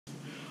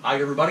Hi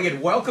everybody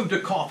and welcome to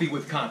Coffee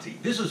with Conti.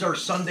 This is our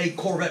Sunday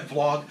Corvette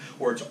vlog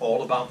where it's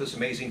all about this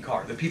amazing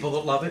car. The people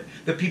that love it,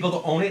 the people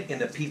that own it, and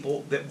the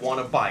people that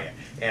want to buy it.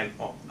 And,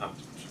 oh, I'm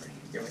sorry.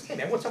 You're like, hey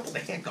man, what's up with the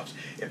handcuffs?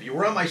 If you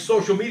were on my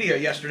social media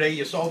yesterday,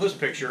 you saw this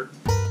picture.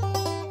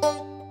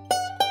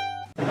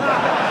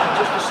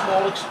 Just a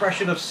small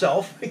expression of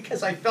self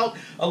because I felt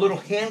a little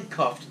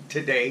handcuffed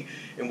today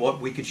in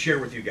what we could share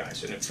with you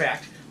guys. And in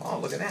fact, oh,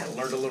 look at that. I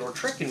learned a little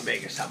trick in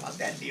Vegas. How about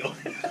that deal?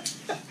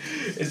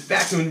 In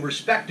fact, in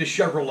respect to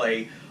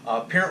Chevrolet,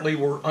 apparently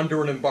we're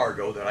under an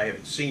embargo that I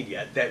haven't seen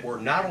yet, that we're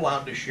not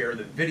allowed to share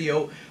the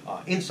video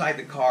inside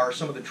the car,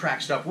 some of the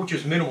track stuff, which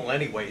is minimal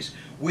anyways,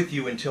 with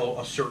you until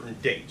a certain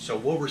date. So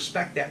we'll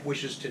respect that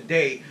wishes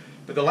today.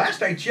 But the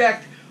last I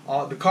checked,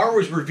 the car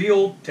was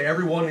revealed to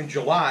everyone in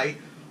July.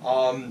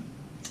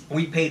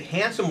 We paid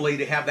handsomely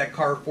to have that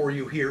car for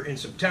you here in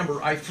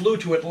September. I flew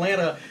to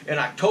Atlanta in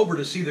October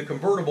to see the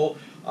convertible.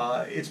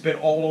 It's been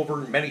all over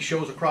many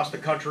shows across the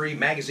country.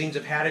 Magazines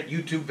have had it,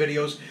 YouTube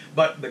videos.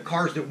 But the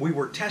cars that we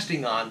were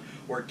testing on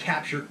were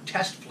captured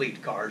test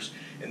fleet cars,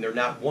 and they're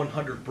not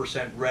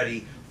 100%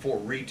 ready for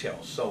retail.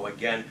 So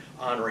again,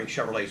 honoring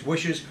Chevrolet's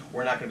wishes,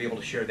 we're not going to be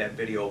able to share that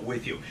video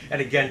with you.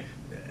 And again,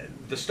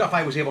 the stuff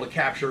I was able to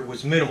capture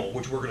was minimal,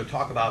 which we're going to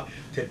talk about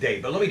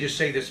today. But let me just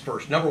say this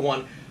first. Number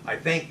one, I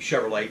thank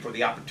Chevrolet for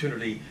the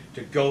opportunity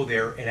to go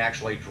there and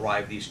actually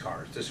drive these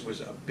cars. This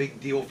was a big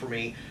deal for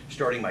me,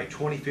 starting my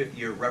 25th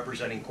year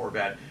representing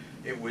Corvette.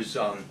 It was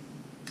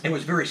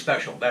very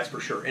special, that's for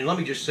sure. And let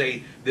me just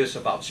say this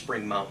about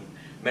Spring Mountain.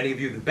 Many of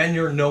you that have been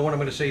there know what I'm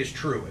going to say is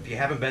true. If you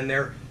haven't been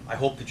there, I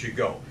hope that you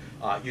go.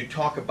 You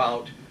talk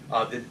about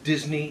the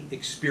Disney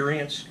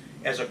experience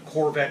as a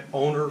Corvette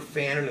owner,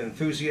 fan, and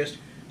enthusiast.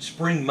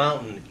 Spring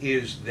Mountain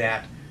is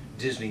that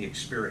Disney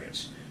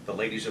experience. The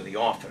ladies of the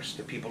office,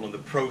 the people in the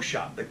pro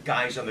shop, the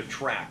guys on the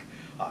track,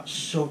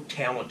 so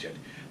talented.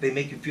 They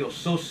make you feel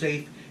so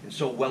safe and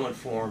so well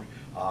informed.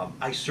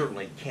 I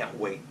certainly can't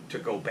wait to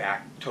go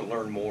back to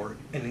learn more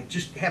and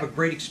just have a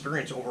great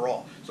experience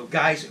overall. So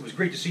guys, it was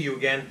great to see you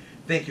again.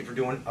 Thank you for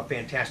doing a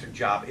fantastic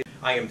job.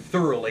 I am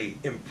thoroughly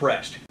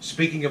impressed.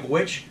 Speaking of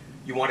which,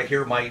 you want to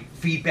hear my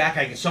feedback?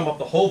 I can sum up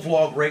the whole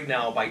vlog right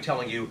now by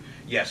telling you,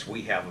 yes,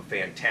 we have a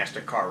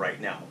fantastic car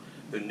right now.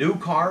 The new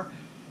car,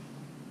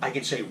 I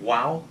can say,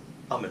 wow,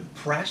 I'm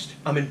impressed.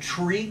 I'm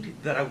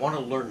intrigued that I want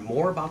to learn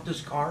more about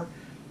this car,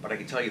 but I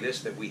can tell you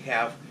this, that we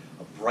have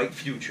a bright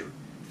future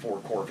for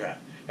Corvette.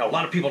 Now, a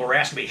lot of people are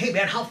asking me, hey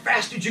man, how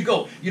fast did you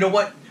go? You know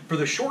what? For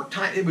the short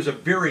time, it was a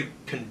very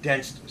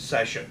condensed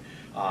session.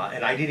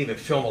 And I didn't even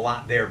film a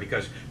lot there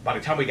because by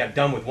the time we got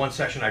done with one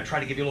session, I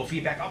tried to give you a little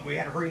feedback. Oh, we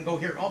had to hurry and go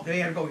here. Oh, we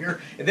had to go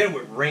here. And then it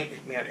would rain.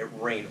 Man, it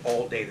rained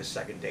all day the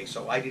second day.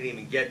 So I didn't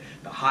even get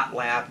the hot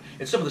lap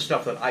and some of the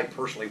stuff that I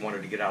personally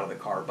wanted to get out of the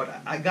car.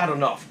 But I got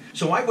enough.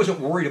 So I wasn't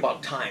worried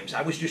about times.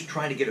 I was just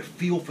trying to get a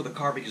feel for the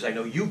car because I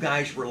know you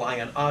guys rely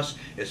on us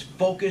as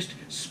focused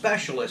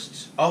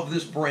specialists of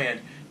this brand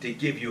to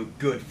give you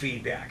good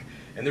feedback.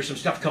 And there's some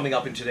stuff coming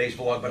up in today's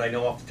vlog, but I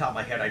know off the top of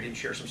my head I didn't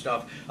share some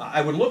stuff.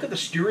 I would look at the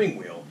steering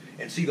wheel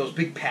and see those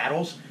big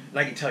paddles, and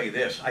I can tell you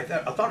this. I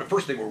thought at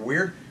first they were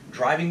weird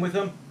driving with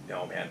them.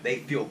 No, man, they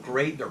feel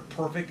great, they're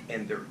perfect,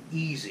 and they're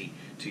easy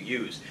to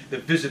use. The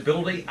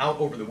visibility out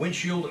over the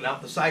windshield and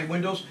out the side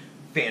windows,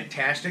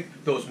 fantastic.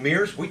 Those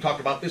mirrors, we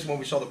talked about this when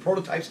we saw the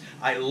prototypes.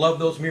 I love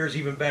those mirrors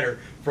even better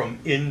from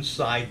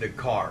inside the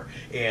car.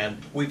 And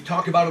we've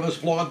talked about in this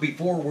vlog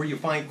before where you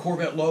find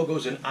Corvette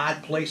logos in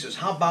odd places.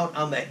 How about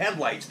on the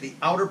headlights, the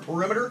outer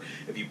perimeter?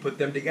 If you put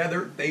them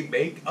together, they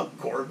make a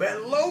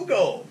Corvette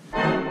logo.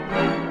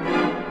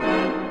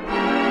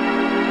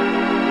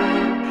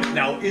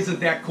 Now, isn't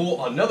that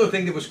cool? Another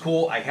thing that was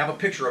cool, I have a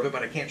picture of it,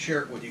 but I can't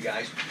share it with you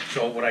guys.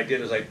 So what I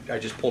did is I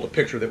just pulled a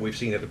picture that we've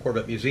seen at the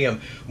Corvette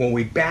Museum. When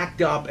we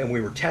backed up and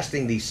we were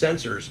testing these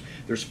sensors,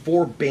 there's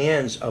 4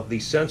 bands of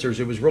these sensors.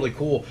 It was really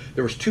cool.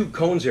 There was 2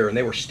 cones there, and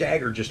they were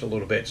staggered just a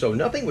little bit. So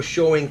nothing was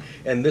showing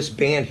in this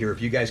band here,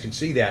 if you guys can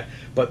see that.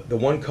 But the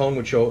one cone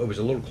would show, it was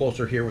a little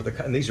closer here with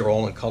the, and these are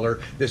all in color.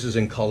 This is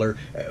in color.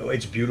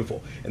 It's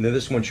beautiful. And then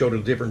this one showed a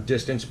different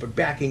distance, but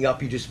backing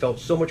up, you just felt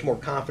so much more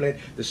confident.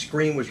 The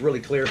screen was really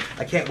clear.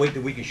 I can't wait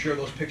that we can share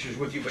those pictures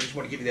with you, but I just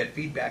want to give you that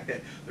feedback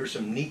that there's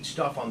some neat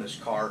stuff on this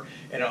car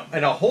and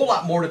a whole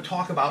lot more to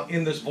talk about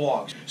in this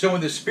vlog. So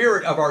in the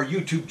spirit of our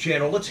YouTube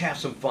channel, let's have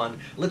some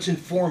fun, let's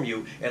inform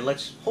you, and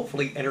let's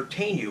hopefully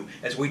entertain you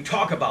as we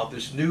talk about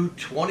this new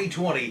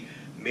 2020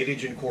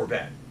 mid-engine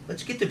Corvette.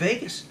 Let's get to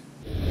Vegas.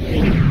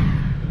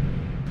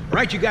 All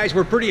right, you guys,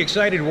 we're pretty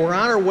excited. We're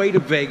on our way to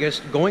Vegas,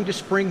 going to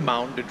Spring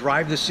Mountain to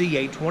drive the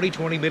C8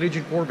 2020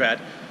 mid-engine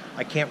Corvette.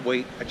 I can't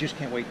wait. I just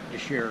can't wait to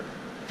share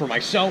for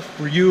myself,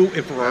 for you,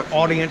 and for our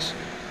audience,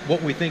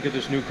 what we think of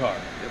this new car.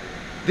 Yep.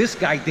 This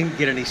guy didn't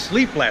get any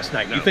sleep last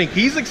night. No. You think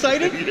he's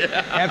excited?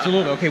 Yeah.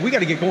 Absolutely. Okay, we got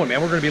to get going,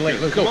 man. We're going to be late.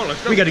 Let's go. Come on,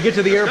 let's go. We got to get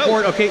to the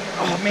airport. Okay.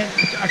 Oh, man,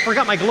 I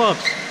forgot my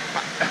gloves.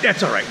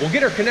 That's all right. We'll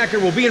get our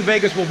connector. We'll be in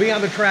Vegas. We'll be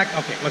on the track.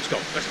 Okay, let's go.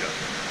 Let's go.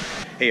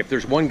 Hey, if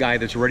there's one guy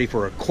that's ready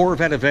for a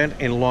Corvette event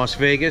in Las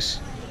Vegas,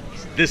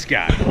 this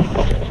guy.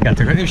 Got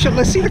the,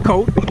 let's see the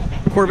coat.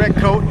 Corvette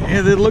coat,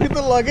 and then look at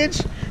the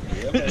luggage.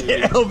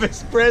 Yeah,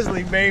 Elvis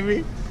Presley,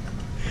 baby.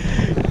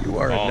 You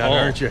are a nut,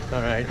 aren't you?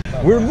 All right.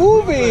 We're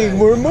moving.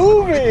 We're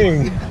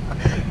moving.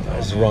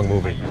 That's the wrong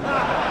movie.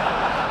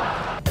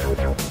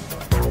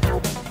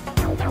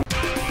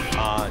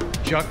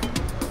 Chuck,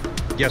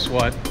 guess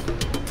what?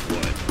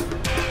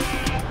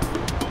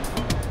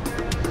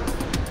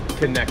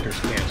 Connector's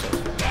canceled.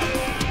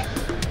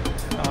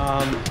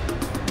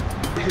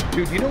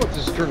 Dude, you know what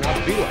this has turned out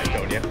to be like,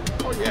 don't you?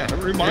 Oh yeah,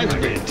 it reminds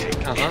me.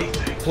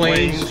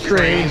 Planes,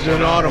 trains,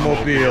 and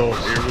automobiles.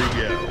 Here we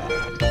go.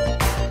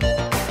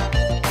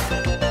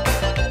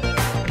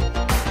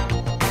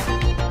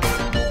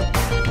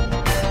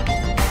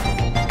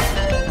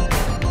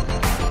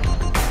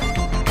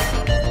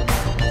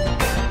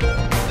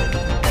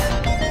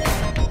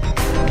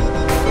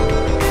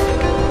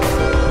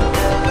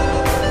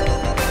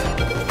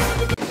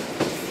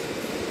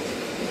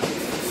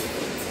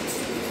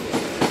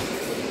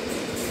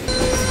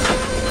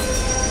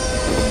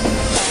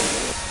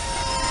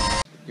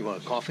 You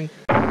want a coffee?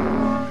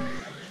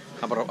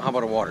 How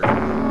about a water?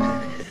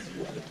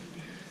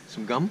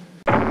 Some gum?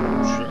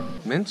 Sure.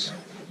 Mints?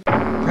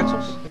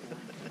 Pretzels?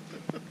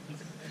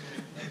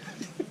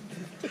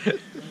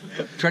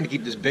 Trying to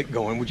keep this bit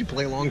going. Would you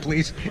play along,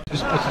 please? You're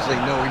supposed to say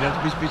no. You don't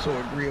have to be so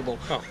agreeable.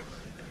 Oh.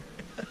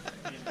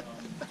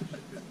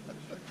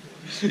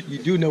 You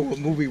do know what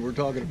movie we're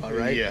talking about,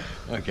 right? Yeah.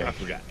 Okay. I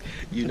forgot.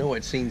 You know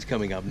what scene's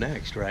coming up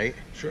next, right?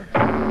 Sure.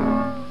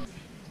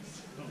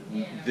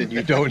 Then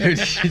you don't.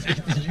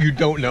 You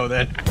don't know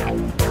that.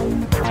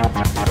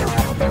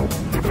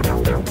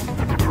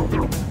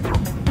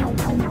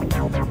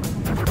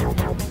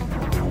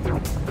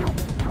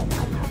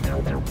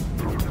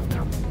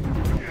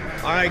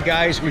 All right,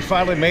 guys, we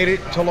finally made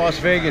it to Las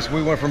Vegas.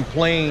 We went from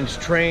planes,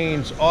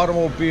 trains,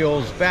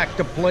 automobiles, back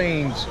to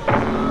planes.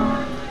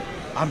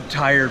 I'm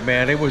tired,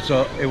 man. It was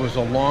a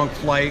long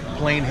flight.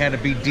 Plane had to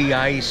be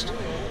de-iced.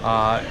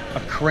 A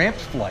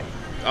cramped flight.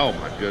 Oh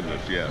my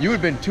goodness, yeah. You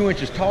had been 2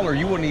 inches taller,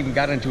 you wouldn't even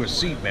got into a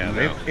seat, man.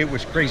 No. It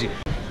was crazy.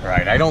 All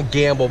right, I don't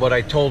gamble, but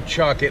I told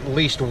Chuck at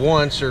least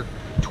once or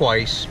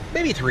twice,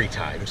 maybe 3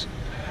 times,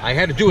 I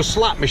had to do a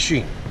slot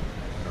machine.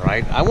 All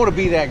right, I want to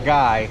be that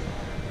guy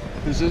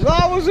who says,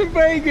 I was in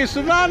Vegas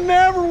and I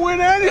never win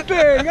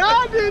anything.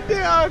 I did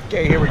that.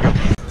 Okay, here we go.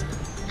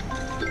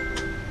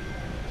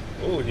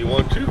 Oh, and you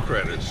won 2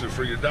 credits. So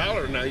for your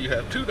 $1, now you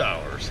have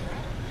 $2.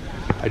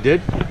 I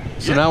did?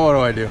 So Yeah. now what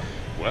do I do?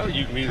 Well,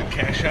 you can either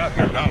cash out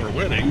your $1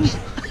 winnings.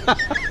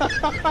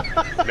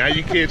 Now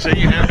you can't say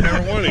you have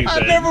never won anything.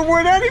 I never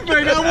win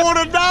anything. I won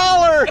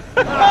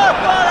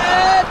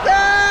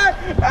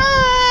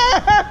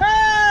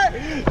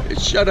 $1.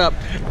 Shut up.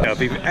 Now, if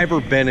you've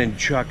ever been in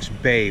Chuck's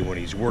bay when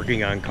he's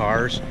working on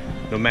cars,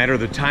 no matter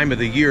the time of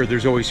the year,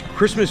 there's always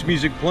Christmas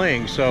music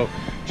playing. So,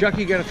 Chuck,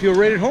 you got to feel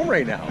right at home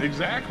right now.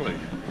 Exactly.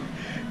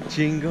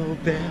 Jingle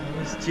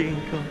bells,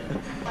 jingle.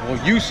 Well,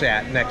 you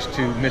sat next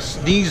to Miss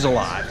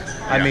Sneeze-a-Lot.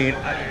 I mean,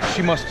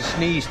 she must have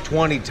sneezed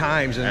 20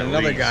 times, and At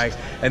another least. guy,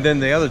 and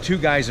then the other 2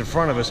 guys in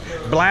front of us,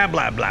 blah,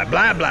 blah, blah,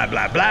 blah, blah,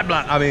 blah, blah,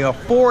 blah. I mean, a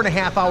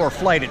 4.5-hour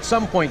flight. At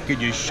some point,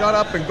 could you shut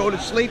up and go to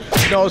sleep?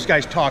 No, this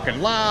guy's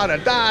talking la da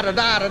da da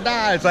da da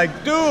da. It's like,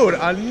 dude,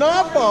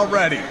 enough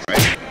already.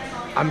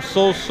 I'm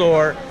so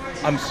sore.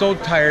 I'm so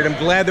tired. I'm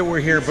glad that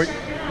we're here, but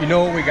you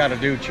know what we got to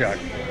do, Chuck?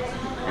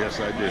 Yes,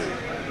 I do.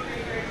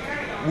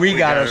 We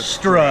got to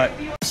strut.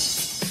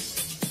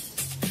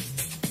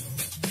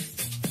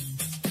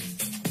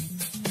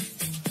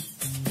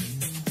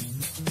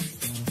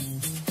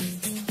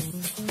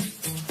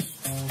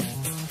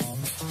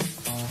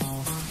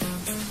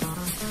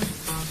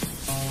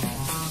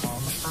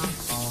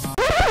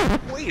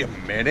 Wait a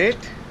minute.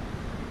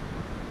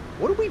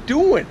 What are we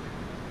doing?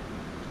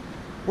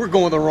 We're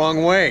going the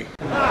wrong way.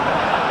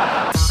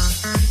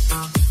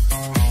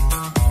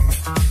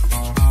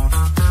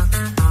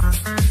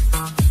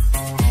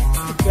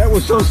 That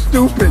was so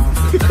stupid.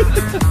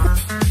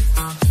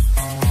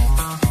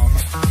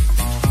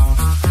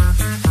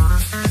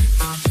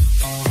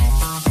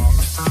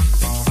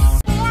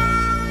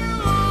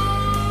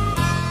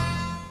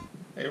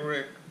 Hey,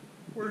 Rick,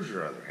 where's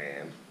your other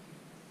hand?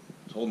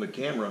 It's holding the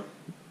camera.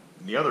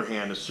 The other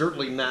hand is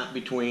certainly not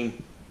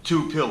between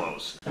 2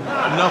 pillows.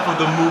 Enough of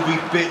the movie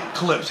bit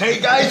clips. Hey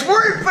guys,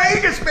 we're in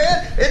Vegas,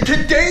 man! And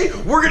today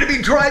we're gonna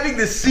be driving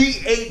the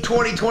C8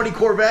 2020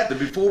 Corvette. And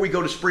before we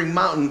go to Spring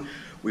Mountain,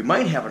 we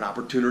might have an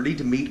opportunity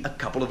to meet a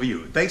couple of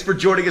you. Thanks for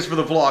joining us for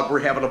the vlog. We're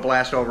having a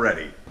blast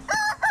already.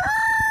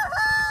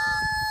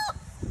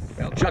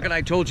 Well, Chuck and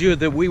I told you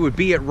that we would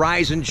be at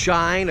Rise and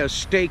Shine, a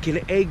steak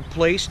and egg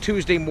place,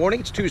 Tuesday morning.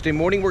 It's Tuesday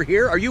morning. We're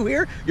here. Are you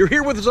here? You're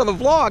here with us on the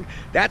vlog.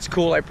 That's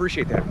cool. I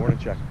appreciate that. Morning,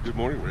 Chuck. Good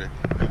morning, Rick.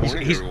 Good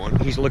morning, everyone.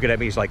 He's looking at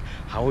me. He's like,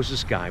 how is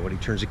this guy, when he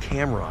turns the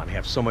camera on,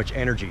 have so much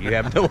energy? You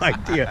have no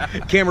idea.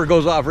 Camera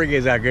goes off. Rick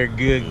is like, good,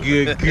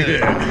 good,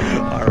 good.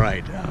 All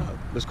right.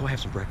 Let's go have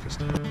some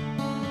breakfast.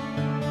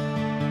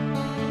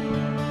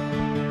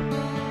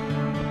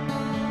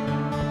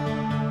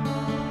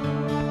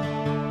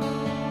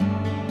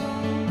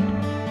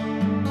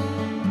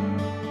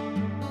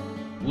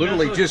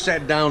 Literally just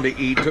sat down to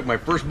eat, took my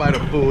first bite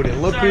of food,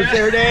 and look who's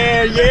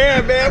there.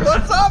 Yeah, man.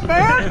 What's up,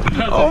 man?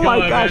 Oh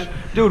my gosh. Man?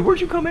 Dude,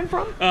 where'd you come in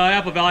from?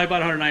 Apple Valley,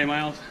 about 190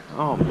 miles.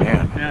 Oh,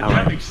 man. Yeah, all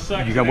traffic right.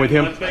 sucks. You got with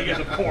him? Las Vegas,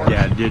 of course.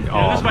 Yeah, did. Yeah,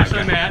 Oh, this is my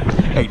son, Matt.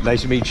 Hey,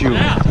 nice to meet you.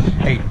 Yeah.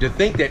 Hey, to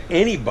think that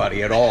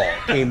anybody at all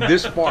came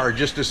this far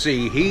just to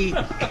see he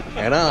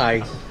and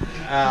I.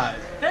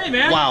 Hey,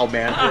 man. Wow,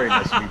 man. Very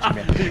nice to meet you,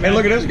 man. Hey,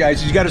 look at this,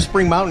 guys. He's got a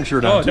Spring Mountain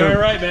shirt on, Oh, too. darn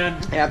right,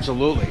 man.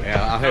 Absolutely.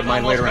 Yeah, I'll have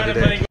mine later on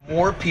almost today.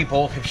 More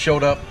people have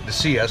showed up to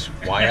see us.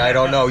 Why, I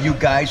don't know. You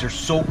guys are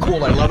so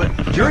cool. I love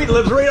it. Jerry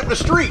lives right up the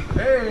street.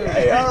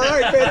 Hey, all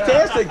right.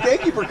 Fantastic.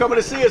 Thank you for coming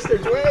to see us there,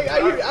 Jerry.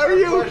 How are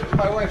you?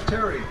 My wife,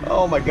 Terry.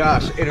 Oh, my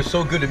gosh. It is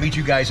so good to meet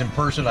you guys in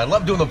person. I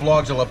love doing the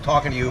vlogs. I love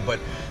talking to you, but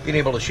being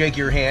able to shake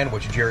your hand,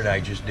 which Jerry and I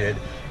just did,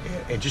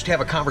 and just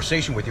have a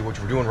conversation with you, which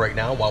we're doing right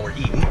now while we're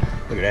eating.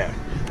 Look at that.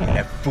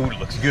 That food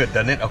looks good,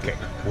 doesn't it? Okay,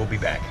 we'll be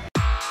back.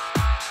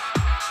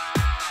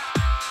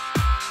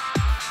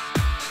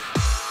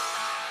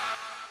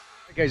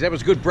 Hey guys, that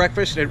was good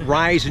breakfast at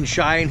Rise and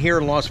Shine here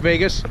in Las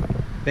Vegas.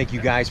 Thank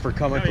you guys for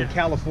coming from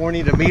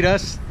California to meet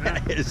us.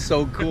 It is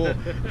so cool.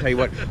 Tell you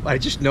what, I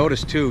just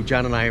noticed too,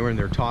 John and I were in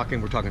there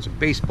talking. We're talking some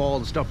baseball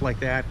and stuff like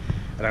that.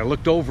 And I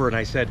looked over and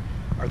I said,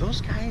 are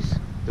those guys,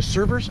 the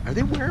servers, are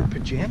they wearing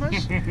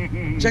pajamas?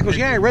 Jack goes,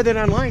 yeah, I read that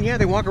online. Yeah,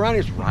 they walk around,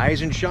 it's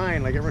Rise and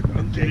Shine like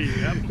everyone. Okay.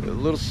 A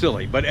little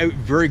silly, but a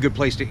very good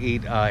place to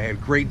eat. I had a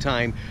great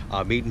time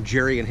meeting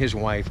Jerry and his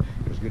wife.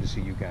 It was good to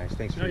see you guys.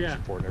 Thanks for your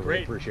support. I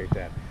really appreciate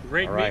that.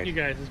 Great meeting you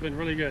guys. It's been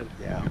really good.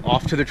 Yeah.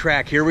 Off to the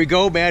track. Here we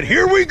go, man.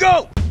 Here we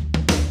go.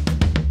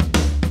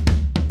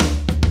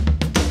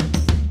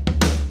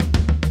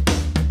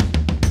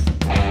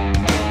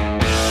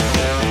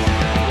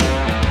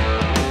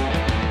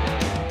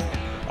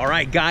 All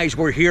right, guys,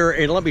 we're here,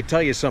 and let me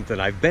tell you something.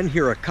 I've been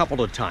here a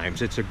couple of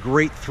times. It's a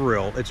great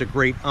thrill. It's a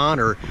great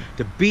honor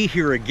to be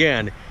here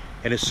again.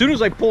 And as soon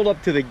as I pulled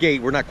up to the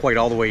gate, we're not quite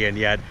all the way in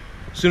yet.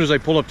 As soon as I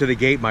pulled up to the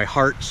gate, my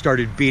heart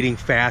started beating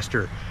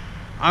faster.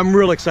 I'm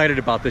real excited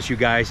about this, you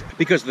guys,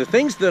 because the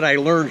things that I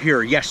learned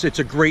here, yes, it's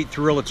a great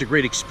thrill, it's a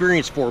great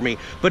experience for me,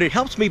 but it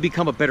helps me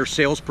become a better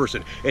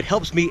salesperson. It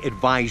helps me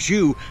advise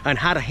you on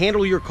how to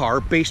handle your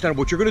car based on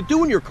what you're gonna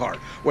do in your car,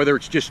 whether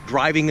it's just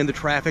driving in the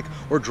traffic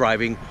or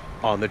driving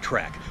on the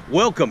track.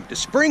 Welcome to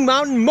Spring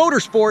Mountain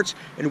Motorsports,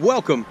 and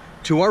welcome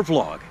to our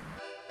vlog.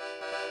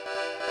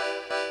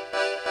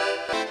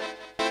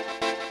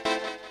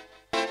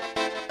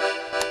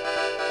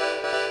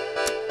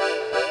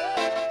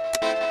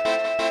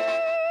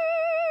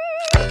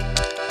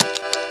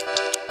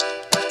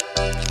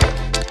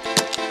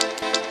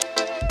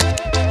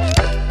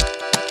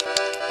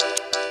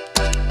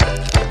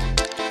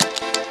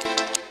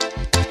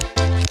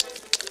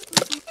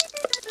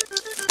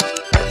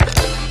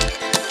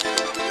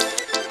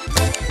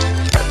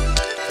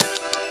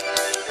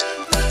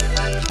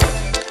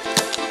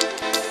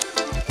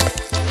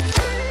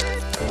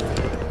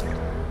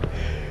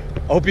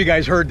 I hope you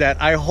guys heard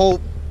that. I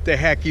hope the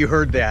heck you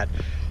heard that.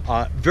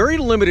 Very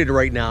limited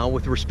right now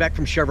with respect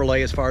from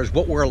Chevrolet as far as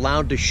what we're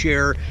allowed to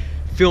share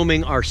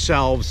filming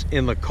ourselves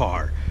in the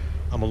car.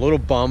 I'm a little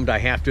bummed, I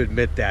have to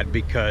admit that,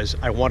 because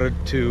I wanted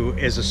to,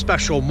 as a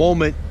special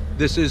moment,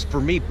 this is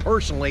for me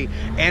personally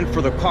and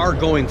for the car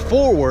going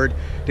forward,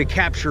 to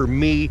capture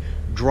me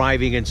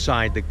driving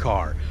inside the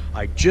car.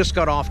 I just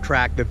got off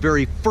track the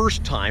very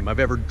first time I've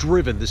ever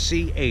driven the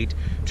C8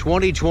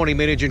 2020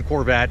 mid-engine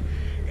Corvette,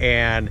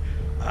 and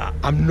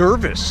I'm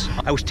nervous.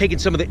 I was taking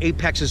some of the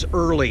apexes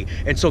early,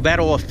 and so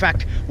that'll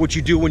affect what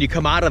you do when you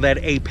come out of that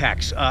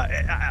apex.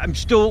 I'm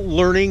still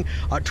learning,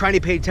 trying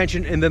to pay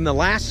attention, and then the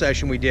last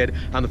session we did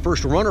on the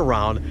first run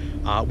around,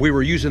 we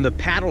were using the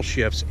paddle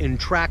shifts in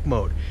track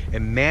mode,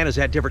 and man, is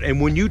that different.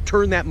 And when you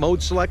turn that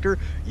mode selector,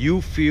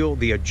 you feel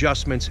the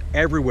adjustments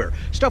everywhere.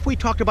 Stuff we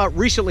talked about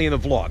recently in the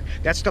vlog.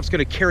 That stuff's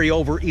gonna carry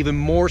over even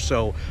more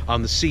so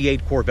on the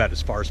C8 Corvette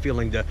as far as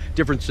feeling the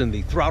difference in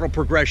the throttle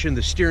progression,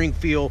 the steering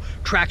feel,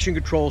 traction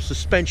control,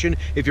 suspension,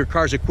 if your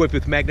car's equipped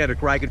with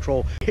magnetic ride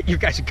control. You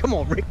guys, come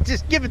on, Rick,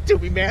 just give it to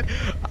me, man.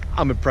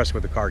 I'm impressed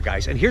with the car,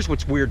 guys. And here's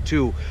what's weird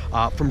too,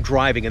 from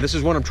driving, and this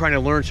is what I'm trying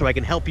to learn so I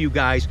can help you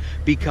guys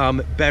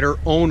become better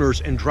owners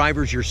and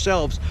drivers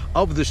yourselves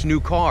of this new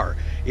car,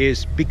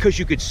 is because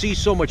you could see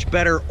so much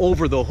better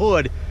over the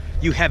hood,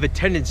 you have a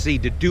tendency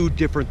to do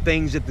different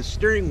things at the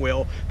steering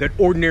wheel that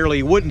ordinarily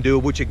you wouldn't do,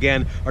 which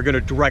again are going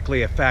to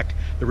directly affect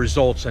the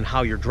results and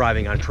how you're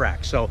driving on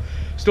track. So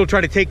still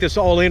trying to take this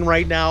all in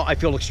right now. I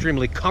feel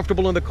extremely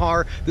comfortable in the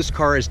car. This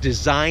car is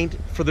designed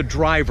for the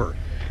driver.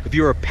 If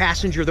you're a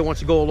passenger that wants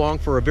to go along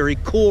for a very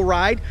cool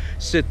ride,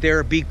 sit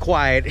there, be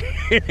quiet,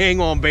 and hang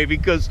on, baby,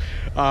 because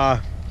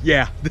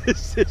yeah,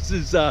 this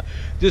is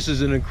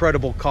an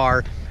incredible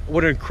car.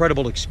 What an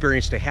incredible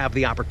experience to have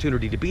the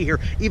opportunity to be here,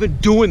 even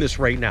doing this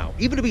right now,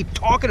 even to be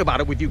talking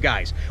about it with you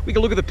guys. We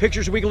can look at the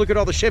pictures, we can look at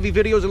all the Chevy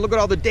videos and look at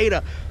all the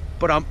data,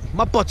 but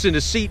my butt's in the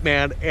seat,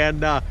 man,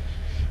 and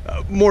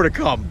more to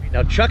come.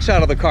 Now Chuck's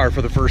out of the car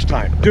for the first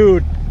time.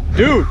 Dude,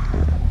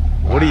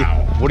 what do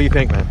you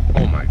think, man?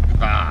 Oh my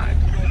God.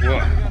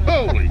 What?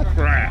 Holy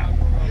crap.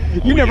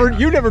 You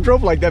never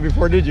drove like that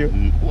before, did you?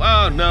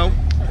 No.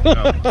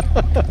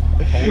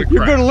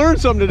 You're gonna learn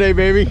something today,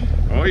 baby.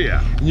 Oh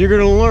yeah. You're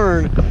gonna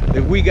learn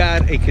that we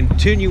got a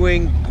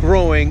continuing,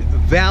 growing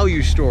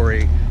value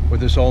story with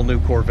this all new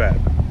Corvette.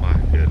 My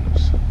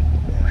goodness.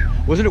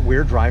 Wasn't it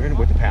weird driving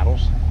with the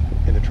paddles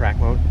in the track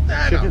mode?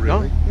 Not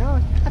really. No? Yeah, I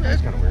thought it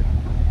was kind of weird.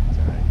 It's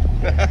all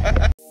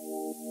right.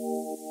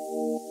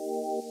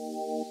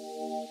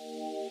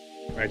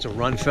 All right, so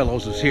Ron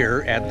Fellows is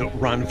here at the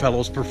Ron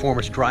Fellows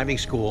Performance Driving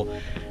School.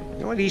 You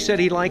know what he said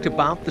he liked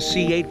about the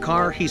C8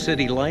 car? He said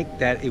he liked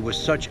that it was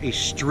such a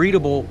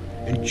streetable,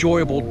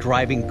 enjoyable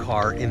driving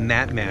car in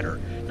that manner.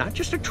 Not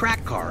just a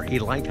track car. He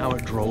liked how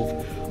it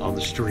drove on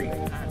the street.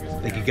 I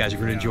think you guys are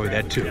going to enjoy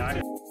that too.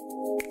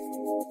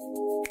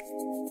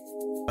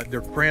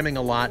 They're cramming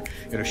a lot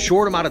in a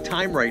short amount of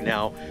time right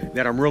now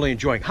that I'm really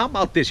enjoying. How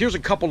about this? Here's a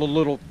couple of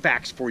little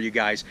facts for you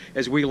guys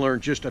as we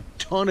learn just a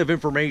ton of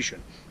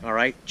information. All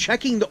right,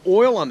 checking the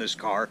oil on this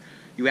car,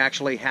 you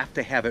actually have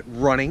to have it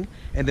running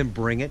and then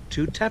bring it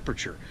to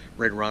temperature,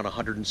 right around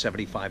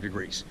 175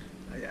 degrees.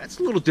 That's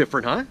a little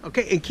different, huh?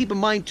 Okay, and keep in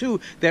mind too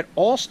that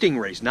all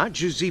Stingrays, not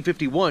just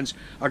Z51s,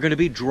 are going to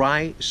be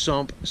dry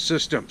sump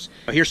systems.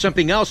 Here's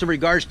something else in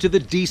regards to the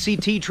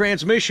DCT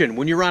transmission.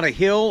 When you're on a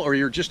hill or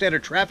you're just at a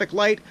traffic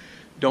light,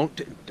 don't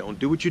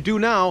do what you do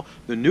now.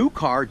 The new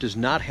car does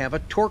not have a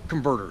torque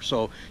converter,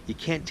 so you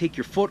can't take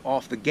your foot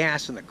off the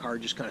gas and the car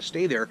just kind of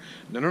stay there.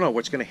 No.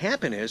 What's going to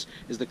happen is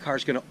the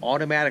car's going to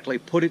automatically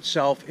put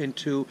itself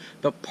into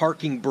the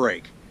parking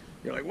brake.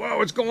 You're like, whoa,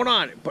 what's going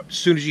on? But as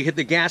soon as you hit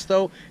the gas,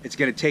 though, it's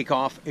going to take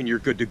off and you're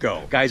good to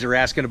go. Guys are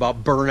asking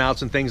about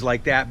burnouts and things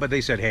like that, but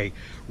they said, hey,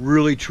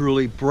 really,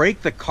 truly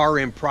break the car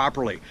in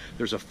properly.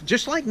 There's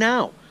just like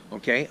now,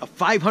 okay, a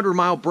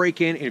 500-mile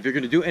break-in, and if you're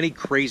going to do any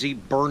crazy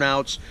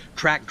burnouts,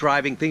 track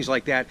driving, things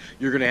like that,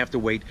 you're going to have to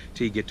wait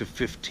till you get to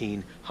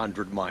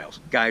 1,500 miles.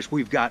 Guys,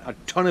 we've got a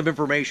ton of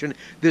information.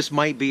 This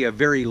might be a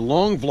very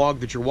long vlog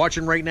that you're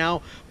watching right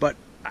now, but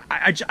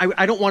I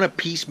don't want to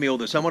piecemeal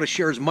this. I want to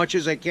share as much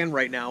as I can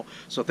right now.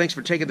 So thanks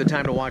for taking the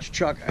time to watch.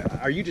 Chuck,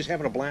 are you just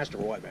having a blast or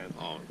what, man?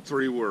 Oh,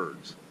 3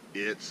 words.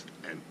 It's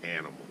an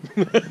animal.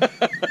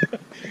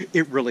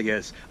 It really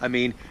is. I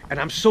mean, and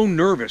I'm so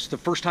nervous the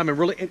first time I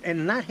really,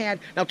 and not had,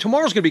 now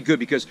tomorrow's going to be good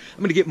because I'm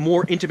going to get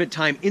more intimate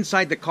time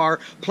inside the car,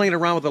 playing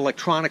around with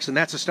electronics, and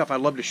that's the stuff I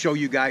love to show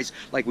you guys,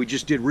 like we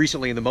just did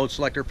recently in the mode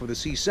selector for the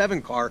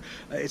C7 car.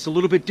 It's a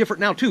little bit different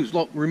now too.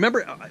 So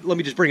remember, let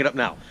me just bring it up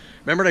now.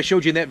 Remember I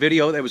showed you in that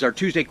video, that was our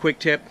Tuesday quick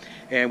tip,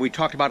 and we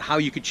talked about how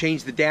you could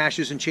change the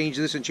dashes and change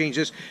this and change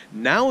this.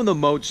 Now in the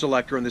mode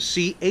selector in the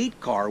C8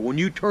 car, when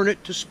you turn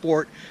it to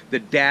sport, the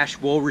dash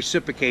will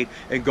reciprocate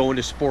and go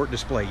into sport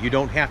display. You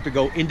don't have to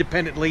go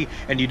independently,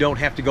 and you don't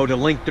have to go to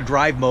link to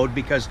drive mode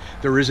because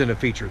there isn't a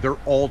feature. They're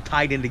all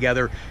tied in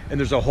together, and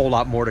there's a whole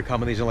lot more to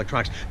come in these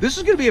electronics. This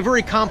is going to be a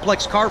very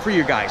complex car for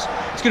you guys.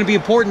 It's going to be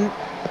important.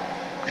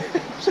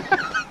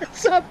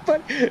 What's up,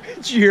 bud?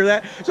 Did you hear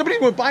that? Somebody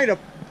went by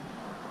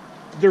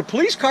their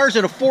police cars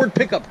and a Ford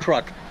pickup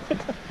truck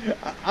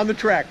on the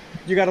track.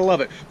 You gotta love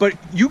it. But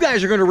you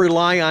guys are gonna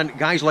rely on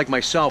guys like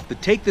myself to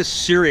take this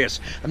serious.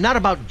 I'm not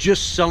about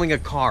just selling a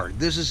car.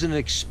 This is an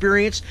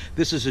experience,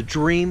 this is a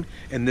dream,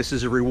 and this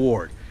is a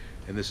reward.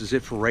 And this is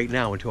it for right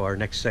now until our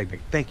next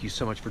segment. Thank you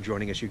so much for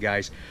joining us, you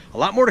guys. A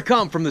lot more to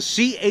come from the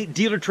C8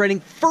 dealer training,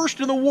 first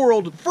in the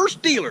world,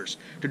 first dealers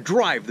to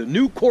drive the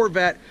new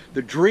Corvette,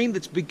 the dream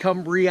that's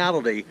become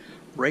reality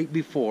right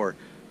before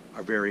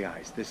our very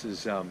eyes. This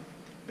is,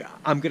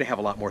 I'm going to have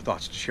a lot more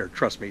thoughts to share,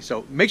 trust me.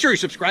 So make sure you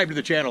subscribe to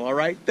the channel, all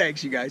right?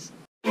 Thanks, you guys.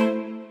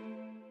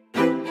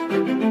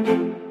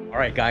 All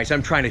right, guys,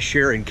 I'm trying to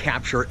share and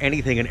capture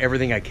anything and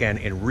everything I can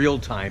in real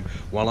time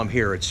while I'm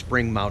here at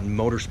Spring Mountain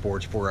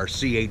Motorsports for our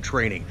C8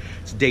 training.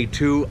 It's day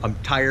 2. I'm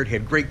tired.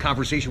 Had great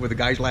conversation with the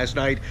guys last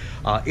night.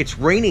 It's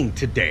raining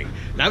today.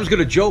 And I was going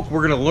to joke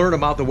we're going to learn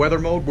about the weather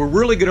mode. We're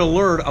really going to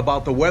learn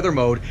about the weather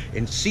mode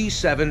in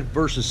C7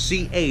 versus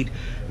C8.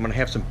 I'm going to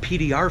have some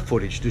PDR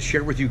footage to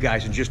share with you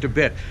guys in just a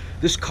bit.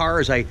 This car,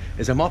 as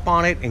I'm up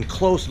on it and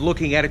close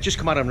looking at it, just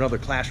come out of another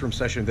classroom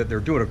session, that they're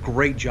doing a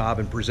great job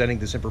in presenting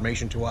this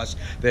information to us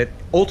that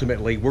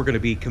ultimately we're going to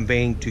be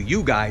conveying to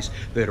you guys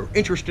that are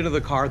interested in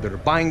the car, that are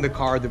buying the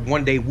car, that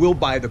one day will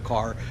buy the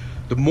car.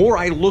 The more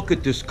I look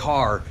at this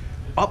car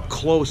up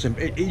close, and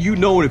you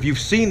know it if you've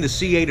seen the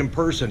C8 in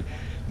person,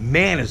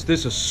 man, is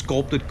this a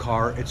sculpted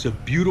car. It's a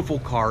beautiful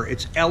car.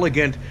 It's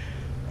elegant.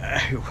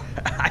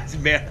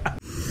 Man.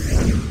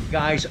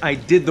 Guys, I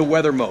did the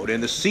weather mode,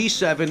 and the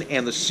C7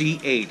 and the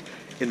C8,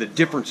 and the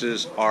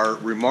differences are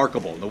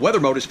remarkable. The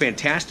weather mode is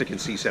fantastic in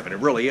C7, it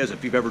really is.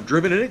 If you've ever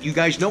driven in it, you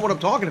guys know what I'm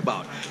talking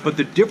about. But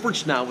the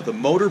difference now with the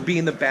motor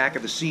being the back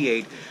of the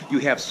C8, you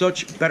have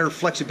such better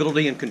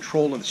flexibility and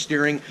control in the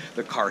steering.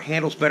 The car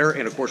handles better,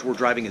 and of course we're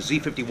driving a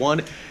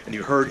Z51, and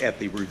you heard at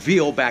the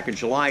reveal back in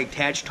July,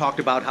 TADGE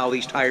talked about how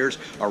these tires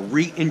are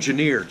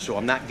re-engineered, so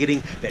I'm not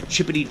getting that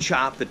chippity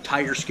chop, the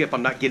tire skip,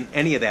 I'm not getting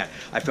any of that.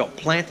 I felt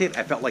planted,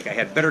 I felt like I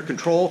had better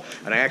control,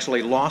 and I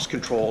actually lost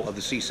control of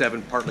the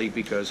C7 partly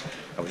because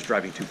I was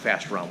driving too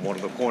fast around one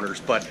of the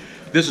corners. But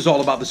this is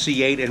all about the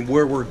C8 and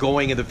where we're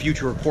going in the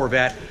future of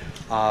Corvette.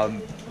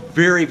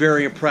 Very,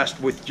 very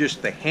impressed with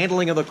just the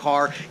handling of the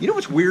car. You know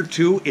what's weird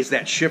too is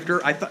that shifter.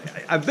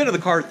 I've been in the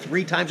car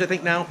 3 times I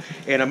think now,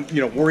 and I'm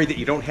worried that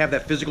you don't have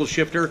that physical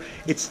shifter.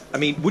 I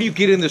mean, when you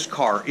get in this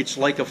car, it's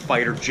like a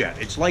fighter jet.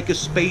 It's like a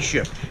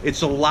spaceship.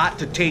 It's a lot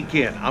to take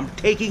in. I'm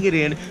taking it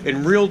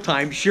in real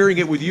time, sharing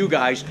it with you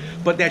guys.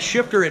 But that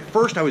shifter, at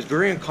first, I was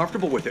very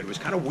uncomfortable with it. It was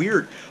kind of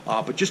weird.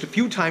 But just a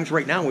few times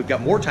right now, we've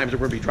got more times that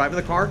we're going to be driving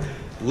the car,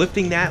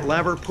 lifting that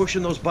lever,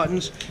 pushing those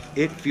buttons.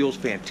 It feels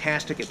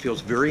fantastic. It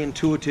feels very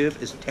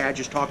intuitive, as Tad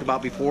just talked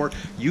about before.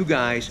 You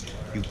guys,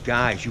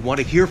 you want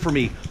to hear from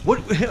me. What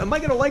am I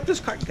going to like this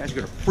car? You guys are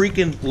going to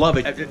freaking love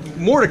it.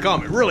 More to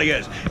come. It really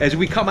is. As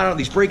we come out of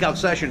these breakout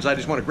sessions, I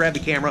just want to grab the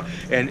camera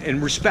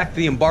and respect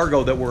the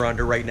embargo that we're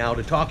under right now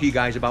to talk to you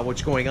guys about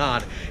what's going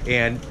on.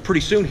 And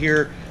pretty soon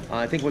here,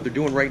 I think what they're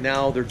doing right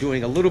now, they're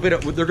doing a little bit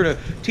of, they're going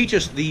to teach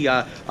us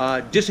the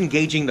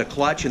disengaging the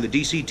clutch and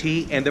the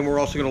DCT, and then we're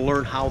also going to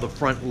learn how the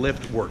front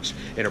lift works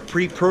in a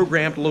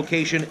pre-programmed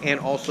location, and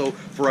also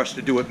for us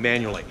to do it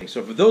manually.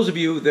 So for those of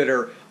you that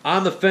are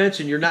on the fence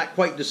and you're not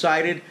quite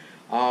decided,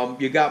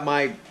 you got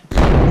my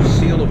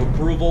seal of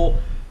approval.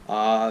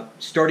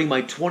 Starting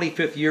my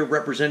 25th year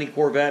representing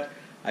Corvette,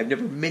 I've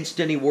never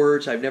minced any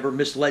words. I've never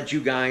misled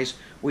you guys.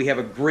 We have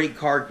a great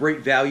car,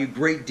 great value,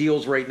 great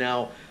deals right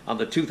now on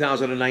the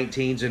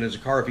 2019s, and it's a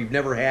car if you've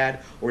never had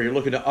or you're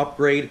looking to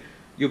upgrade,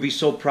 you'll be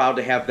so proud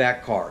to have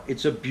that car.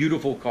 It's a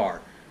beautiful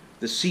car.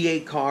 The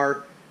C8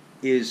 car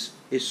is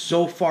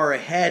so far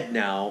ahead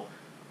now.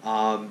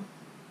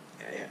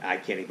 I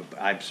can't even,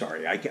 I'm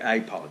sorry, I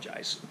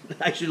apologize.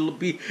 I should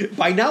be,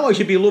 by now I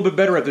should be a little bit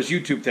better at this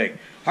YouTube thing.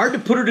 Hard to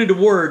put it into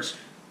words,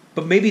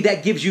 but maybe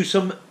that gives you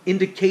some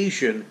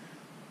indication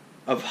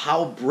of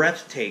how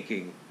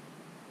breathtaking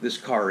this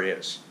car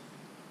is.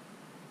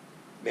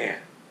 Man,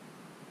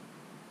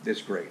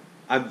 it's great.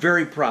 I'm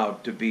very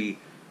proud to be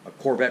a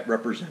Corvette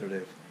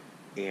representative,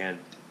 and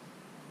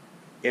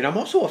I'm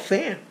also a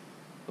fan,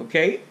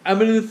 okay?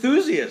 I'm an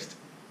enthusiast,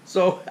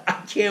 so I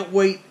can't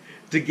wait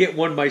to get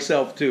one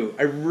myself too.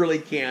 I really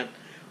can't.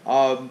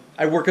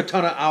 I work a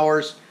ton of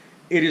hours.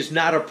 It is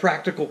not a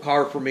practical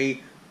car for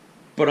me,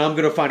 but I'm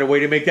gonna find a way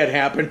to make that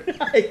happen.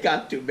 I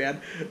got to,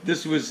 man.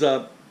 This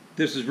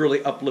is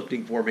really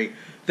uplifting for me.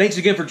 Thanks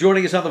again for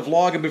joining us on the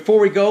vlog. And before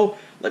we go,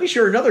 let me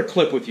share another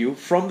clip with you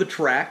from the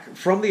track,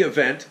 from the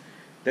event,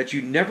 that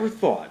you never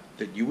thought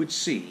that you would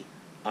see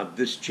on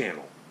this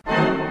channel.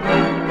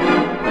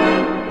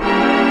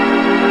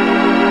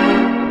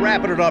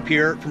 Wrapping it up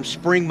here from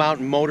Spring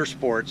Mountain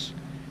Motorsports.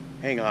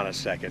 Hang on a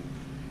second.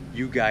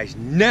 You guys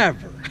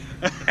never,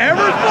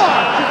 ever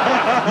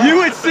thought you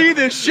would see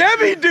this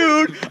Chevy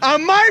dude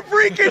on my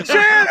freaking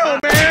channel,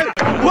 man.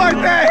 What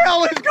the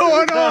hell is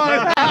going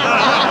on?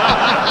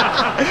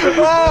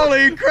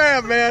 Holy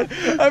crap, man.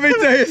 Let me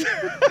tell you.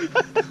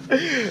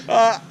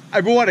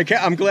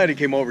 I'm glad he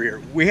came over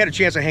here. We had a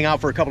chance to hang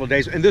out for a couple of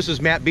days, and this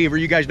is Matt Beaver.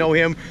 You guys know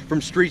him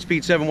from Street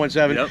Speed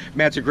 717. Yep.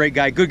 Matt's a great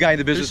guy, good guy in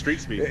the business. Street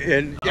Speed.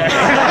 And,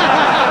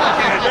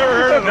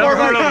 never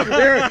heard of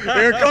him.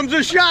 Here comes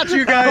the shots,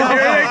 you guys.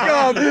 Here they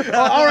come.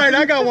 All right,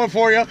 I got one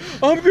for you.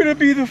 I'm going to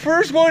be the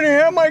first one to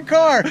have my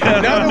car.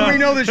 Now that we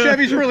know that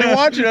Chevy's really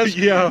watching us,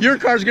 your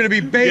car's going to be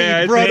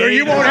bathed, brother.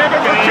 You won't have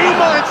it for 2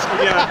 months.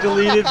 Yeah,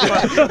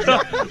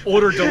 deleted.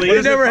 Order deleted.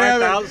 We never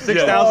have it.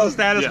 6,000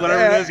 status,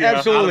 whatever it is.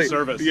 Absolutely. Out of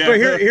service. But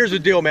here's the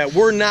deal, Matt.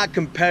 We're not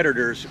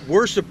competitors.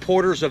 We're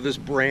supporters of this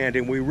brand,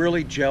 and we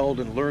really gelled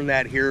and learned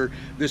that here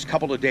this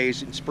couple of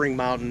days in Spring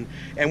Mountain.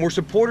 And we're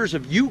supporters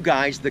of you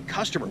guys, the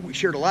customer. We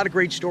shared a lot of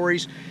great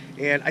stories,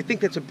 and I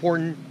think that's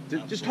important to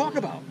just talk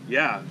about.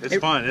 Yeah, it's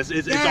fun. It's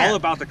all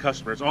about the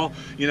customer. It's all,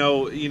 you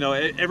know,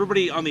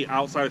 everybody on the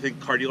outside, I think,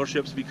 car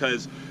dealerships,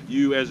 because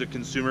you as a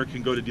consumer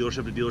can go to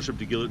dealership to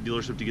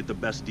dealership to get the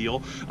best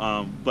deal.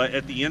 But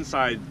at the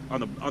inside,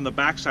 on the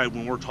backside,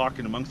 when we're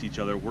talking amongst each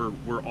other,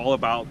 we're all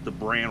about the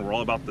brand. We're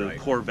all about the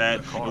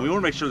Corvette, and we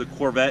want to make sure the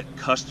Corvette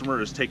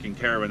customer is taken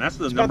care of, and that's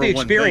the number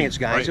one thing. It's about the experience,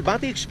 guys. Right? It's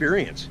about the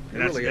experience.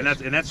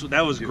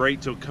 That was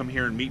great to come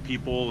here and meet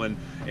people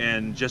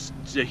and just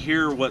to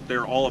hear what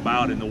they're all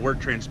about. And the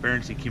word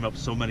transparency came up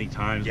so many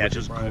times, which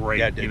is great.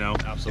 Yeah, you know,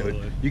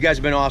 absolutely. You guys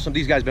have been awesome.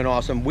 These guys have been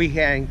awesome. We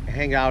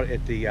hang out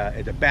at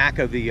the back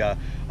of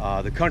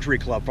the country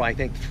club for I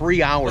think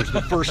 3 hours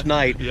the first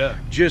night.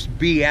 Just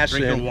BSing,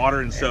 drinking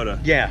water and soda.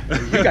 Yeah,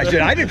 you guys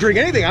did. I didn't drink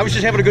anything. I was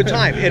just having a good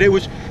time, and it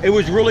was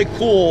really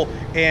cool,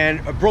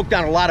 and broke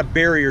down a lot of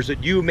barriers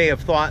that you may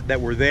have thought that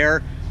were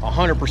there.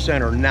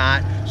 100% or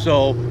not.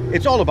 So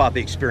it's all about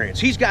the experience.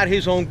 He's got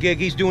his own gig.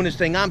 He's doing his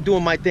thing. I'm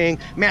doing my thing.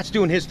 Matt's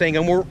doing his thing,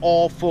 and we're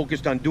all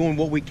focused on doing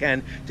what we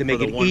can to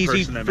make it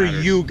easy for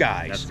you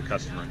guys. That's the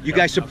customer. You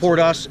guys support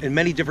us in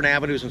many different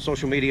avenues on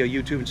social media,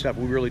 YouTube and stuff.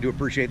 We really do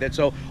appreciate that.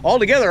 So all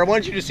together, I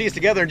want you to see us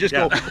together and just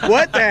go,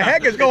 what the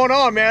heck is going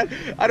on, man?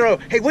 I don't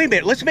know. Hey, wait a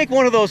minute. Let's make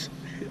one of those.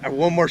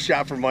 One more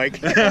shot for Mike.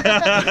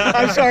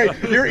 I'm sorry,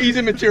 you're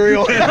easy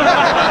material.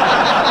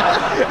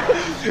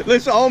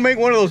 Let's all make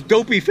one of those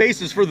dopey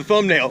faces for the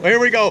thumbnail. Here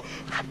we go.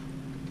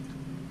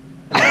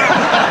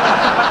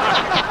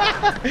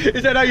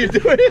 Is that how you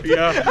do it?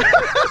 Yeah.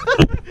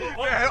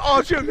 Man,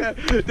 awesome, man.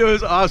 That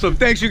was awesome.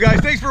 Thanks, you guys.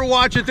 Thanks for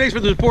watching. Thanks for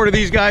the support of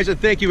these guys. And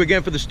thank you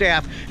again for the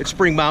staff at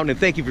Spring Mountain. And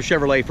thank you for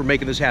Chevrolet for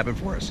making this happen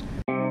for us.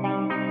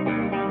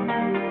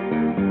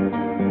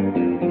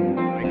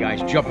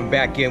 Guys, jumping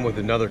back in with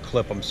another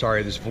clip. I'm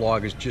sorry, this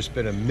vlog has just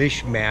been a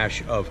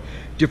mishmash of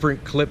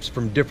different clips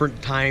from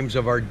different times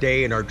of our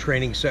day and our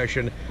training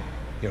session,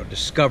 you know,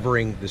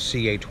 discovering the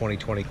CA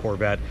 2020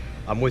 Corvette.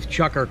 I'm with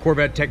Chuck, our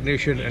Corvette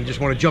technician, and just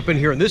want to jump in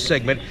here in this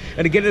segment.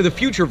 And again, in the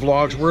future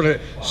vlogs, we're going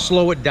to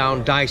slow it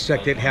down,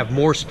 dissect it, have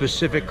more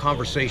specific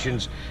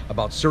conversations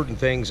about certain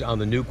things on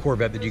the new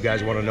Corvette that you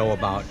guys want to know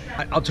about.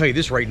 I'll tell you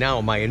this right now,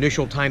 my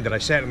initial time that I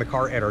sat in the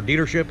car at our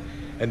dealership,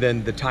 and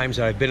then the times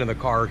that I've been in the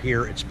car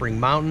here at Spring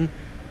Mountain,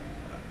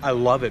 I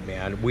love it,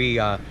 man.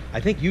 I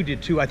think you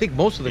did too. I think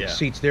most of the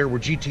seats there were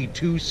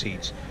GT2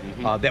 seats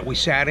that we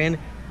sat in.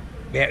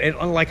 Man,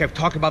 and like I've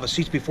talked about the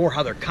seats before,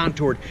 how they're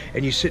contoured,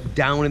 and you sit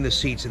down in the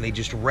seats and they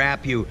just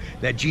wrap you.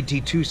 That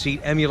GT2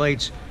 seat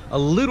emulates a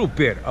little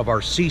bit of our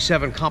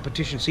C7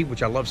 competition seat,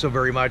 which I love so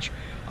very much.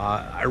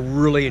 I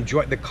really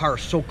enjoy it. The car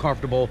is so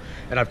comfortable,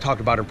 and I've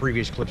talked about it in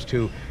previous clips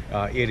too.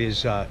 It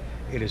is a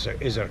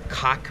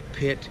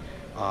cockpit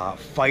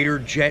fighter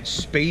jet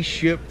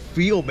spaceship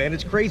feel, man.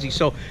 It's crazy.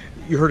 So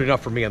you heard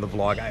enough from me on the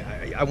vlog.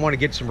 I want to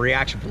get some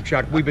reaction from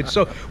Chuck.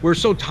 We're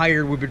so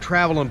tired. We've been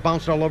traveling,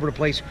 bouncing all over the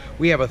place.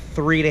 We have a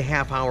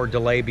 3.5 hour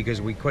delay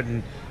because we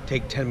couldn't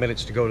take 10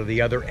 minutes to go to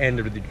the other end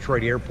of the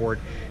Detroit airport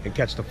and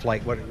catch the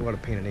flight. What a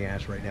pain in the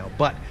ass right now.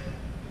 But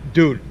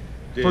dude,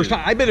 first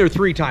time I've been there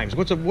 3 times.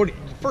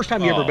 First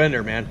time you ever been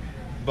there, man?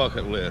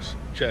 Bucket list.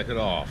 Check it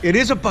off. It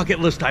is a bucket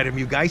list item,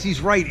 you guys.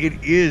 He's right.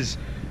 It is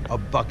a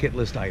bucket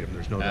list item.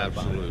 There's no doubt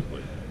about it.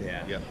 Absolutely.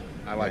 Yeah. Yep.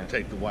 I like to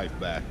take the wife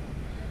back.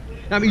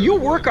 I mean, you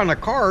work on the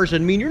cars,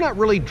 and I mean, you're not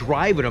really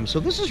driving them. So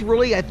this is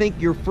really, I think,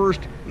 your first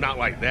Not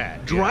like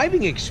that.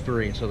 driving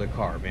experience of the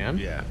car, man.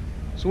 Yeah.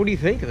 So what do you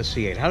think of the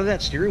C8? How did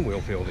that steering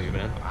wheel feel to you,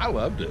 man? I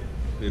loved it.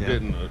 It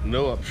didn't,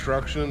 no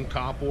obstruction,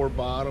 top or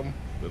bottom.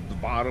 The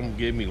bottom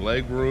gave me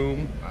leg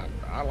room.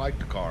 I like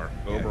the car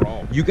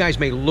overall. You guys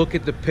may look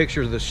at the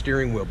pictures of the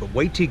steering wheel, but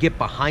wait till you get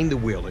behind the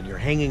wheel and you're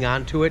hanging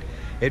on to it.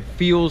 It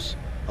feels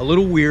a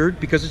little weird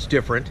because it's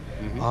different,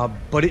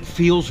 but it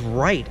feels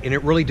right, and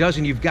it really does.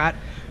 And you've got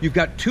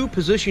 2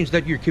 positions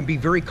that you can be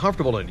very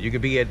comfortable in. You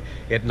can be at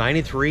 9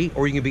 and 3,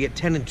 or you can be at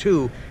 10 and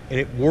 2, and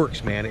it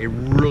works, man. It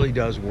really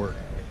does work.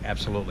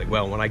 Absolutely.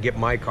 Well, when I get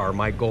my car,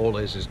 my goal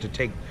is to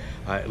take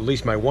at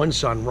least my one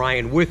son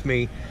Ryan with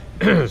me.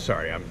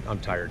 Sorry, I'm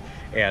tired,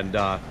 and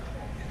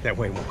that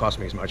way it won't cost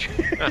me as much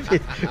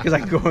because I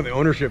can go on the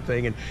ownership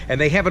thing, and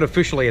they haven't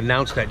officially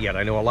announced that yet.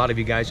 I know a lot of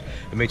you guys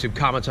have made some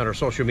comments on our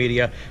social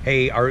media.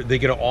 Hey, are they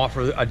going to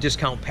offer a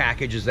discount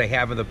package as they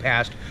have in the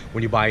past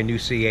when you buy a new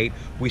C8?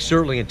 We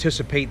certainly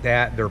anticipate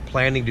that. They're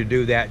planning to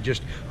do that,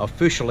 just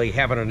officially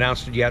haven't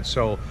announced it yet,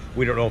 so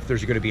we don't know if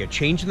there's going to be a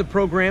change in the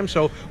program.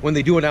 So when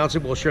they do announce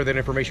it, we'll share that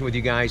information with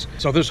you guys.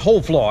 So this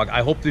whole vlog,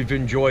 I hope you've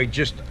enjoyed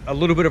just a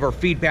little bit of our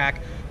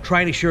feedback,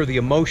 trying to share the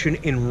emotion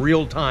in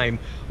real time.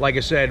 Like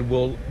I said,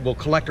 we'll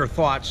collect our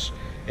thoughts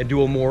and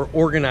do a more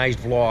organized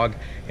vlog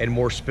and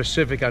more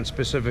specific on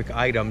specific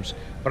items.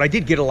 But I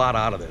did get a lot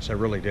out of this. I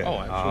really did. Oh,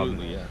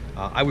 absolutely, yeah.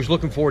 I was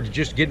looking forward to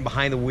just getting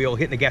behind the wheel,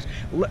 hitting the gas.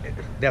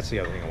 That's the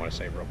other thing I want to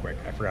say real quick.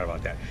 I forgot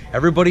about that.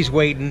 Everybody's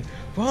waiting.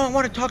 Well, I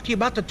want to talk to you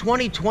about the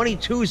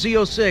 2022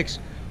 Z06.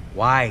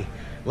 Why?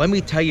 Let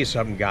me tell you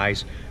something,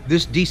 guys.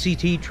 This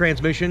DCT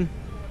transmission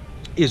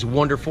is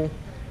wonderful.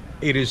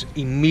 It is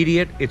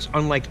immediate. It's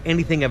unlike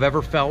anything I've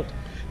ever felt.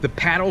 The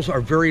paddles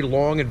are very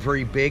long and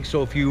very big,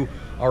 so if you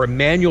are a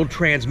manual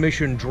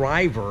transmission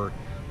driver,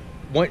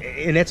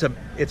 and it's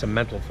a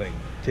mental thing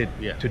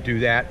to do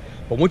that.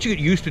 But once you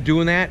get used to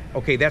doing that,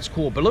 okay, that's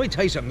cool. But let me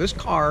tell you something, this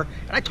car,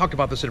 and I talked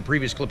about this in a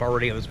previous clip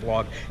already on this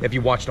vlog, if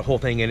you watched the whole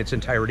thing in its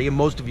entirety, and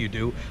most of you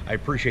do, I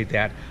appreciate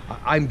that.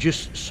 I'm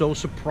just so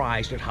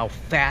surprised at how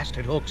fast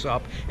it hooks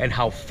up and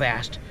how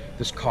fast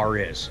this car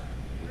is.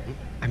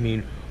 I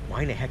mean,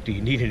 why in the heck do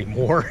you need any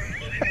more?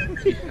 I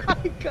mean,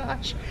 my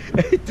gosh,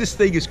 this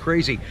thing is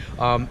crazy.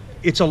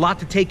 It's a lot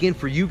to take in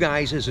for you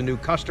guys as a new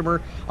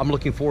customer. I'm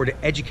looking forward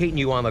to educating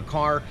you on the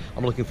car.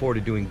 I'm looking forward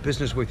to doing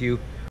business with you.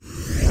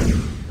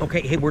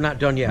 Okay, hey, we're not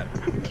done yet.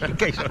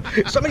 Okay, so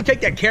somebody take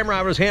that camera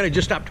out of his hand and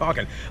just stop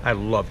talking. I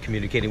love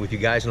communicating with you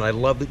guys, and I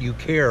love that you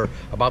care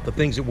about the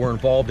things that we're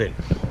involved in.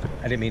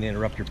 I didn't mean to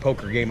interrupt your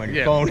poker game on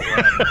your phone.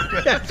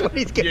 That's what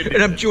he's getting.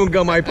 And I'm chewing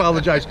gum, I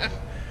apologize.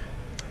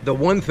 The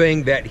one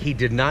thing that he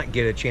did not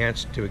get a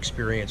chance to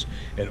experience,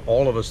 and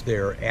all of us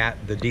there at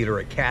the dealer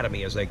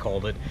academy, as they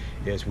called it,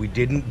 is we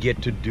didn't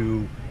get to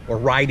do, or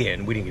ride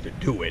in, we didn't get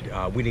to do it,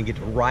 we didn't get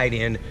to ride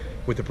in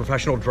with the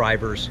professional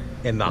drivers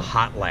in the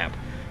hot lap.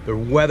 The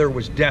weather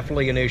was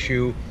definitely an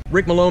issue.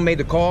 Rick Malone made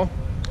the call.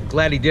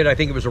 Glad he did. I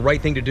think it was the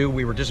right thing to do.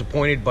 We were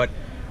disappointed, but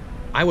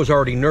I was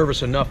already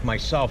nervous enough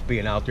myself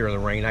being out there in the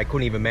rain. I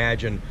couldn't even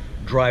imagine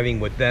driving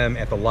with them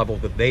at the level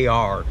that they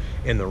are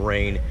in the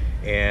rain.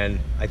 And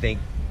I think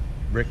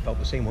Rick felt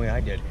the same way I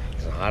did.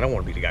 He said, I don't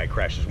want to be the guy who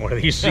crashes one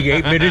of these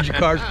C8 mid-engine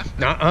cars.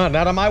 Nuh-uh,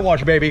 not on my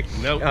watch, baby.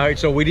 Nope. All right,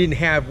 so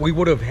we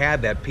would have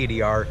had that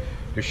PDR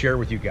to share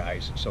with you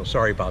guys. So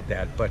sorry about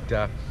that, but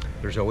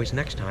there's always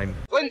next time.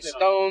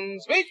 Flintstones,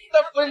 meet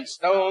the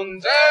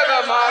Flintstones, they're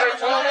the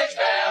Motortronics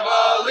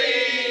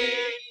family.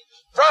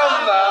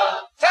 From the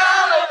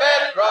town of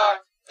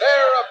Bedrock, they're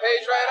a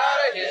page right out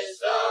of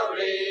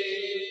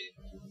history.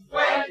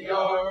 When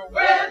you're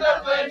with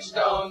the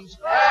Flintstones,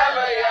 have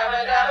a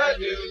yabba dabba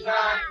do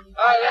time,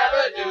 a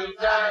yabba do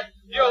time.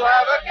 You'll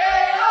have